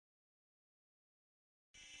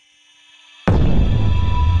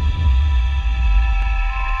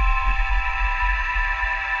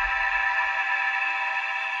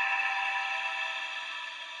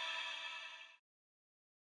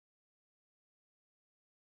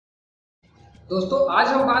दोस्तों आज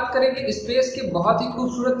हम बात करेंगे स्पेस के बहुत ही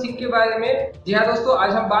खूबसूरत थिंग के बारे में। जी हाँ दोस्तों,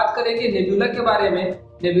 आज हम बात करेंगे नेब्यूला के बारे में।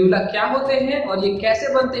 नेब्यूला क्या होते हैं और ये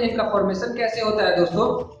कैसे बनते हैं, इनका फॉर्मेशन कैसे होता है दोस्तों।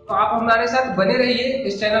 तो आप हमारे साथ बने रहिए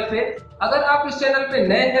इस चैनल पे। अगर आप इस चैनल पे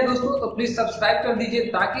नए हैं दोस्तों तो प्लीज सब्सक्राइब कर दीजिए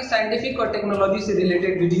ताकि साइंटिफिक और टेक्नोलॉजी से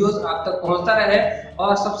रिलेटेड वीडियोस आप तक पहुंचता रहे।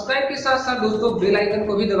 और सब्सक्राइब के साथ साथ दोस्तों बेल आइकन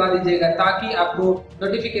को भी दबा दीजिएगा ताकि आपको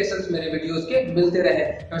नोटिफिकेशंस मेरे वीडियोस के मिलते रहे।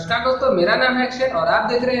 नमस्कार दोस्तों, मेरा नाम है अक्षय और आप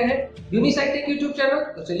देख रहे हैं यूनिसाइटेक यूट्यूब चैनल।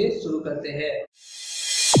 तो चलिए शुरू करते हैं।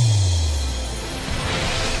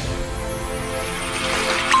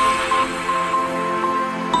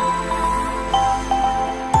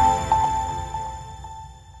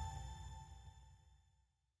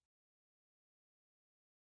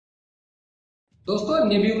 दोस्तों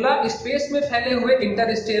नेब्यूला स्पेस में फैले हुए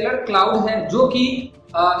इंटरस्टेलर क्लाउड है, जो कि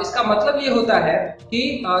इसका मतलब ये होता है कि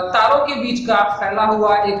तारों के बीच का फैला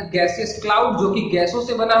हुआ एक गैसियस क्लाउड जो कि गैसों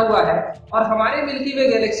से बना हुआ है। और हमारे मिल्की वे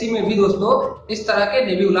गैलेक्सी में भी दोस्तों इस तरह के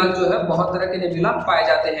नेब्यूला जो है, बहुत तरह के नेब्यूला पाए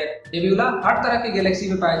जाते हैं। नेब्यूला हर तरह के गैलेक्सी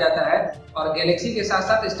में पाया जाता है और गैलेक्सी के साथ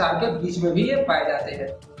साथ स्टार के बीच में भी ये पाए जाते हैं।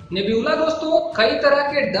 नेब्यूला दोस्तों कई तरह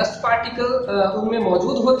के डस्ट पार्टिकल उनमें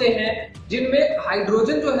मौजूद होते हैं, जिनमें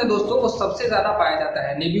हाइड्रोजन जो है दोस्तों वो सबसे ज्यादा पाया जाता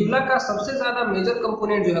है। नेब्यूला का सबसे ज्यादा मेजर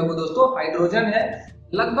कंपोनेंट जो है वो दोस्तों हाइड्रोजन है।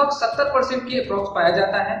 लगभग 70% की अप्रोक्स पाया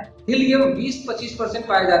जाता है। हीलियम 20-25%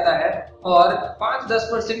 पाया जाता है और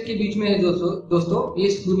 5-10% के बीच में है दोस्तों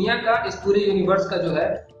इस दुनिया का, इस पूरे यूनिवर्स का जो है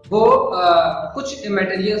वो कुछ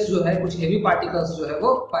मटेरियल्स जो है, कुछ हेवी पार्टिकल्स जो है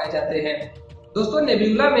वो पाए जाते हैं। दोस्तों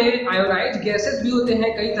नेब्यूला में आयोनाइज्ड गैसेस भी होते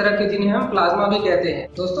हैं कई तरह के, जिन्हें हम प्लाज्मा भी कहते हैं।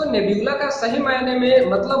 दोस्तों नेब्यूला का सही मायने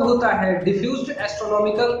में मतलब होता है डिफ्यूज्ड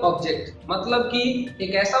एस्ट्रोनॉमिकल ऑब्जेक्ट, मतलब कि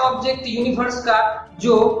एक ऐसा ऑब्जेक्ट यूनिवर्स का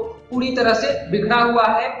जो पूरी तरह से बिखरा हुआ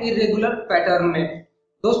है इरेगुलर पैटर्न में।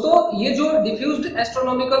 दोस्तों ये जो डिफ्यूज्ड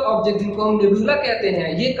एस्ट्रोनॉमिकल ऑब्जेक्ट जिनको हम नेब्यूला कहते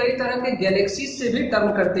हैं, ये कई तरह के गैलेक्सी से भी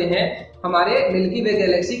टर्न करते हैं हमारे मिल्की वे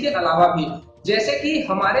गैलेक्सी के अलावा भी। जैसे कि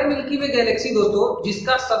हमारे मिल्की वे गैलेक्सी दोस्तों,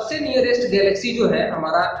 जिसका सबसे नियरेस्ट गैलेक्सी जो है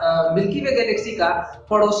हमारा मिल्की वे गैलेक्सी का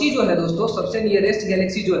पड़ोसी जो है दोस्तों, सबसे नियरेस्ट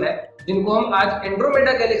गैलेक्सी जो है, जिनको हम आज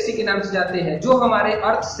एंड्रोमेडा गैलेक्सी के नाम से जानते हैं, जो हमारे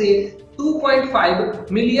अर्थ से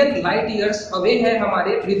 2.5 मिलियन लाइट ईयर्स अवे है,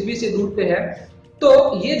 हमारे पृथ्वी से दूर पे है। तो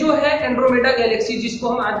ये जो है एंड्रोमेडा गैलेक्सी जिसको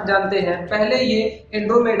हम आज जानते हैं, पहले ये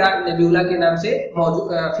एंड्रोमेडा नेब्यूला के नाम से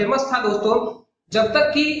फेमस था दोस्तों। जब तक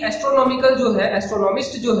कि एस्ट्रोनॉमिकल जो है,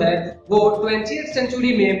 एस्ट्रोनॉमिस्ट जो है वो 20वीं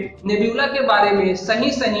सेंचुरी में नेब्यूला के बारे में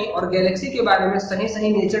सही और गैलेक्सी के बारे में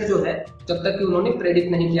सही नेचर जो है, जब तक कि उन्होंने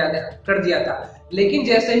प्रेडिक्ट नहीं कर दिया था। लेकिन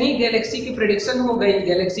जैसे ही गैलेक्सी की प्रेडिक्शन हो गई,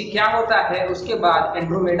 गैलेक्सी क्या होता है, उसके बाद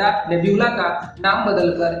एंड्रोमेडा नेब्यूला का नाम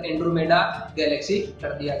बदलकर एंड्रोमेडा गैलेक्सी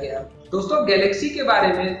कर दिया गया। दोस्तों गैलेक्सी के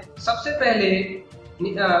बारे में सबसे पहले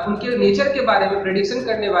उनके नेचर के बारे में प्रेडिक्शन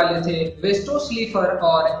करने वाले थे वेस्टो स्लीफर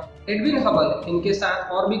और एडविन हबल। इनके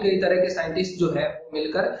साथ और भी कई तरह के साइंटिस्ट जो है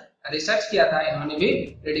मिलकर रिसर्च किया था, इन्होंने भी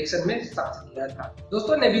प्रेडिक्शन में साथ दिया था।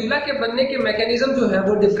 दोस्तों नेब्यूला के बनने के मैकेनिज्म जो है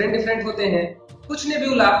वो डिफरेंट होते हैं। कुछ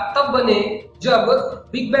नेब्यूला तब बने जब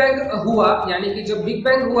बिग बैंग हुआ, यानी कि जब बिग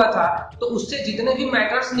बैंग हुआ था तो उससे जितने भी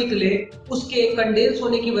मैटर्स निकले उसके कंडेंस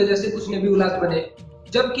होने की वजह से कुछ नेब्यूलास बने।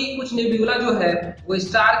 जबकि कुछ नेब्यूला जो है वो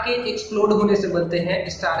स्टार के एक्सप्लोड होने से बनते हैं,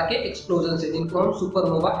 स्टार के एक्सप्लोजन से, जिनको हम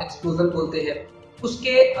सुपरनोवा एक्सप्लोजन बोलते हैं।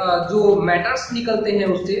 उसके जो मैटर्स निकलते हैं,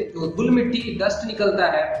 उससे जो धूल मिट्टी डस्ट निकलता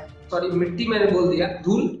है, सॉरी मिट्टी मैंने बोल दिया,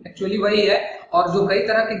 धूल एक्चुअली वही है, और जो कई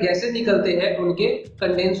तरह के गैसेस निकलते हैं उनके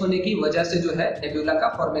कंडेंस होने की वजह से जो है नेब्यूला का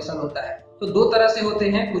फॉर्मेशन होता है। तो दो तरह से होते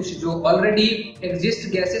हैं, कुछ जो ऑलरेडी एग्जिस्ट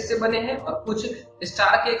गैसेस से बने हैं और कुछ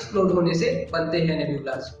स्टार के एक्सप्लोड होने से बनते हैं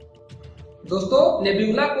नेब्यूलास। दोस्तों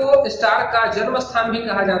नेब्यूला को स्टार का जन्म स्थान भी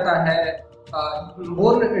कहा जाता है,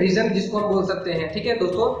 बोर्न रीजन जिसको हम बोल सकते हैं। ठीक है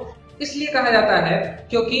दोस्तों, इसलिए कहा जाता है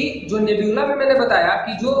क्योंकि जो नेब्यूला में मैंने बताया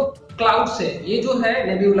कि जो क्लाउड्स है, ये जो है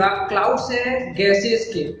नेब्यूला क्लाउड्स है गैसेस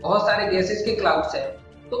के, बहुत सारे गैसेस के क्लाउड्स है।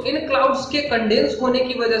 तो इन क्लाउड्स के कंडेंस होने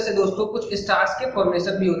की वजह से दोस्तों कुछ स्टार्स के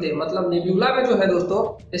फॉर्मेशन भी होते हैं। मतलब नेब्यूला में जो है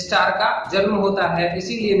दोस्तों स्टार का जन्म होता है,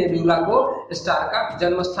 इसीलिए नेब्यूला को स्टार का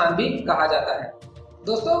जन्म स्थान भी कहा जाता है।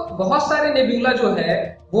 दोस्तों बहुत सारे नेब्यूला जो है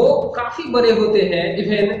वो काफी बड़े होते हैं,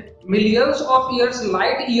 even millions of years,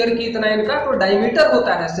 light year की इतना इनका तो डायमीटर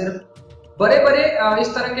होता है सिर्फ। बड़े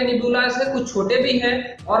इस तरह के नेब्यूलास है, कुछ छोटे भी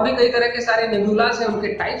हैं और भी कई तरह के सारे नेब्यूलास हैं। उनके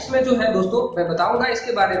टाइप्स में जो है दोस्तों मैं बताऊंगा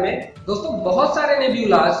इसके बारे में। दोस्तों बहुत सारे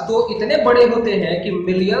नेब्यूलास तो इतने बड़े होते हैं कि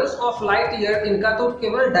मिलियंस ऑफ लाइट ईयर इनका तो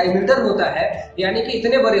केवल डायमीटर होता है, यानी कि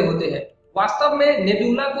इतने बड़े होते हैं। वास्तव में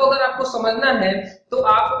नेबुला को अगर आपको समझना है तो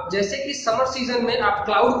आप जैसे कि समर सीजन में आप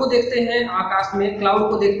क्लाउड को देखते हैं, आकाश में क्लाउड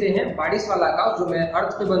को देखते हैं, बारिश वाला आकाश जो मैं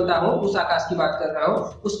अर्थ पे बनता हूँ उस आकाश की बात कर रहा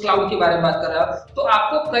हूँ, उस क्लाउड के बारे में बात कर रहा हूँ, तो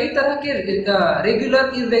आपको कई तरह के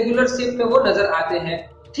रेगुलर इरेगुलर शेप में वो नजर आते हैं।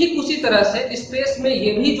 ठीक उसी तरह से स्पेस में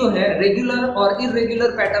ये भी जो है रेगुलर और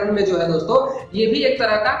इरेगुलर पैटर्न में जो है दोस्तों, ये भी एक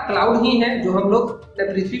तरह का क्लाउड ही है जो हम लोग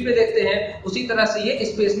पृथ्वी पे देखते हैं, उसी तरह से ये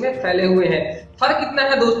स्पेस में फैले हुए हैं। फर्क इतना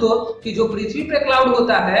है दोस्तों कि जो पृथ्वी पे क्लाउड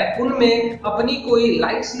होता है उनमें अपनी कोई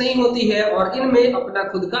लाइट्स नहीं होती है और इनमें अपना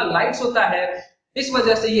खुद का लाइट्स होता है। इस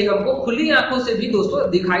वजह से ये हमको खुली आंखों से भी दोस्तों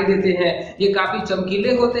दिखाई देते हैं। ये काफी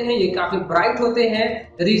चमकीले होते हैं, ये काफी ब्राइट होते हैं।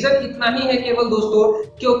 रीजन इतना ही है केवल दोस्तों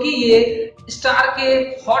क्योंकि ये स्टार के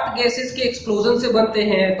हॉट गैसेस के एक्सप्लोजन से बनते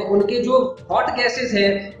हैं, तो उनके जो हॉट गैसेस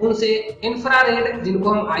हैं उनसे इंफ्रारेड, जिनको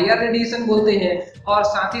हम आईआर रेडिएशन बोलते हैं, और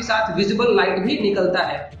साथ ही साथ विजिबल लाइट भी निकलता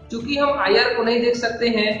है। क्योंकि हम आईआर को नहीं देख सकते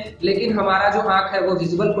हैं लेकिन हमारा जो आंख है वो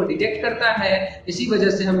विजिबल को डिटेक्ट करता है, इसी वजह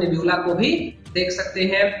से हम नेबुला को भी देख सकते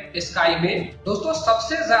हैं स्काई में। दोस्तों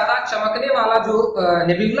सबसे ज्यादा चमकने वाला जो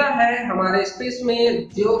नेबुला है हमारे स्पेस में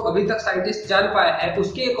जो अभी तक साइंटिस्ट जान पाए हैं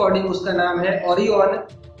उसके अकॉर्डिंग उसका नाम है ओरियन,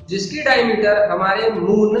 जिसकी डायमीटर हमारे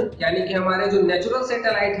मून यानी कि हमारे जो नेचुरल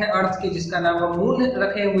सैटेलाइट है अर्थ की जिसका नाम हम मून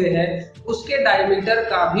रखे हुए हैं उसके डायमीटर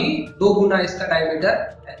का भी 2 गुना इसका डायमीटर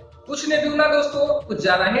है। कुछ नेबुला दोस्तों कुछ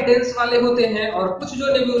ज्यादा ही डेंस वाले होते हैं और कुछ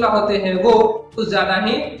जो नेबुला होते हैं वो कुछ ज्यादा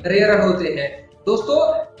ही रेयर होते हैं। दोस्तों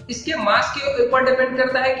इसके मास के ऊपर डिपेंड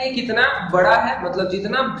करता है कि कितना बड़ा है, मतलब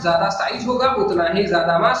जितना ज्यादा साइज होगा उतना ही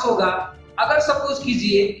ज्यादा मास होगा। अगर सपोज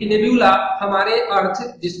कीजिए कि नेबुला हमारे अर्थ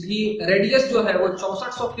जिसकी रेडियस जो है वो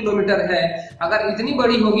 6400 किलोमीटर है, अगर इतनी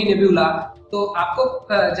बड़ी होगी नेबुला तो आपको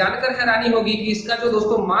जानकर हैरानी होगी कि इसका जो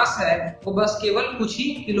दोस्तों मास है वो बस केवल कुछ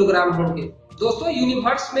ही किलोग्राम होंगे। दोस्तों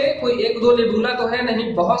यूनिवर्स में कोई 1-2 नेबुला तो है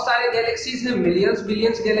नहीं, बहुत सारे गैलेक्सीज हैं, मिलियंस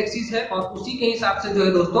बिलियंस गैलेक्सीज है, और उसी के हिसाब से जो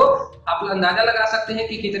है दोस्तों आप अंदाजा लगा सकते हैं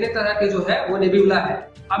कि कितने तरह के जो है वो नेबुला है।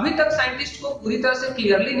 अभी तक साइंटिस्ट को पूरी तरह से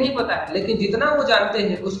क्लियरली नहीं पता है, लेकिन जितना वो जानते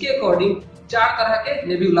हैं उसके अकॉर्डिंग 4 तरह के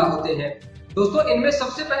नेबुला होते हैं। दोस्तों इनमें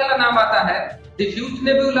सबसे पहला नाम आता है diffuse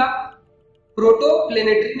nebula, proto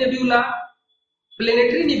planetary nebula,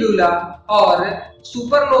 planetary nebula और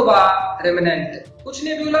सुपरनोवा रेमिनेंट। कुछ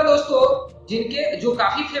नेबुला दोस्तों जिनके जो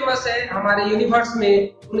काफी फेमस है हमारे यूनिवर्स में,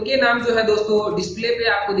 उनके नाम जो है दोस्तों डिस्प्ले पे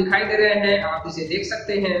आपको दिखाई दे रहे हैं, आप इसे देख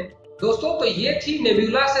सकते हैं। दोस्तों तो ये थी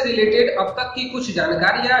नेबुला से रिलेटेड अब तक की कुछ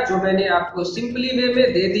जानकारियां जो मैंने आपको सिंपली वे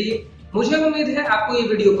में दे दी। मुझे उम्मीद है आपको ये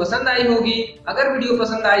वीडियो पसंद आई होगी। अगर वीडियो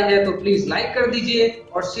पसंद आई है तो प्लीज लाइक कर दीजिए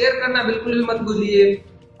और शेयर करना बिल्कुल भी मत भूलिए,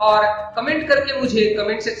 और कमेंट करके मुझे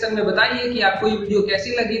कमेंट सेक्शन में बताइए कि आपको ये वीडियो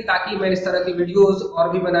कैसी लगी, ताकि मैं इस तरह की वीडियोस और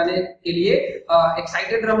भी बनाने के लिए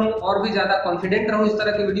एक्साइटेड रहूं और भी ज्यादा कॉन्फिडेंट रहूं इस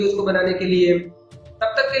तरह की वीडियोस को बनाने के लिए।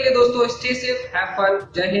 तब तक के लिए दोस्तों स्टे सेफ, हैव फन,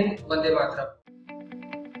 जय हिंद, वंदे मातरम।